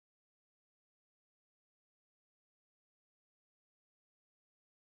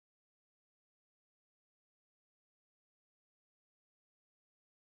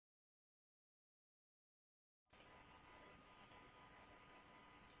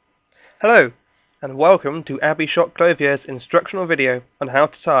Hello, and welcome to AbbyShot Clothier's instructional video on how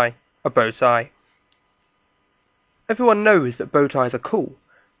to tie a bow tie. Everyone knows that bow ties are cool,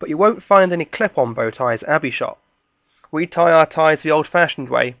 but you won't find any clip-on bow ties at AbbyShot. We tie our ties the old-fashioned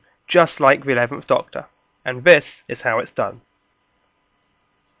way, just like the 11th Doctor, and this is how it's done.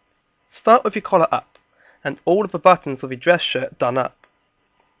 Start with your collar up, and all of the buttons of your dress shirt done up.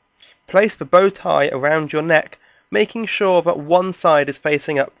 Place the bow tie around your neck, making sure that one side is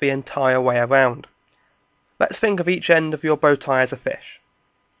facing up the entire way around. Let's think of each end of your bow tie as a fish.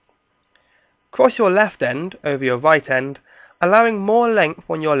 Cross your left end over your right end, allowing more length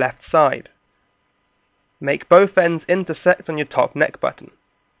on your left side. Make both ends intersect on your top neck button.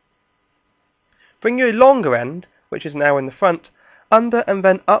 Bring your longer end, which is now in the front, under and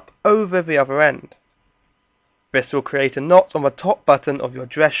then up over the other end. This will create a knot on the top button of your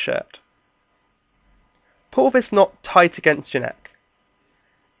dress shirt. Pull this knot tight against your neck.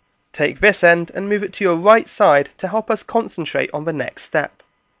 Take this end and move it to your right side to help us concentrate on the next step.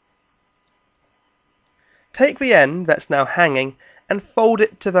 Take the end that's now hanging and fold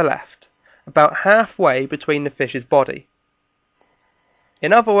it to the left, about halfway between the fish's body.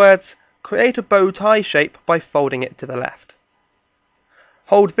 In other words, create a bow tie shape by folding it to the left.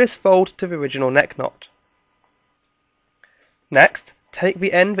 Hold this fold to the original neck knot. Next, take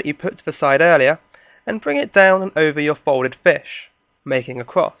the end that you put to the side earlier and bring it down and over your folded fish, making a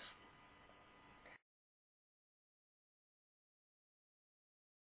cross.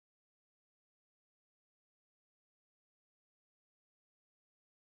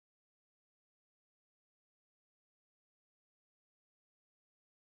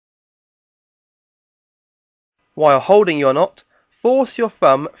 While holding your knot, force your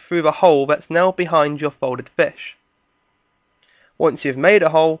thumb through the hole that's now behind your folded fish. Once you've made a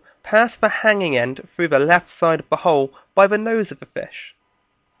hole, pass the hanging end through the left side of the hole by the nose of the fish.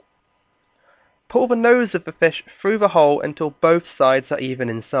 Pull the nose of the fish through the hole until both sides are even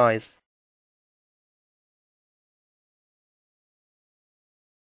in size.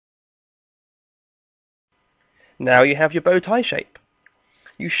 Now you have your bow tie shape.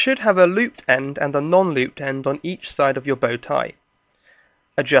 You should have a looped end and a non-looped end on each side of your bow tie.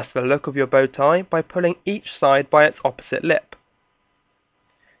 Adjust the look of your bow tie by pulling each side by its opposite lip.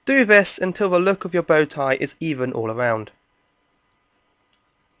 Do this until the look of your bow tie is even all around.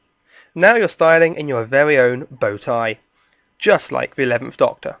 Now you're styling in your very own bow tie, just like the 11th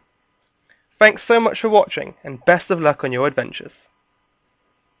Doctor. Thanks so much for watching, and best of luck on your adventures.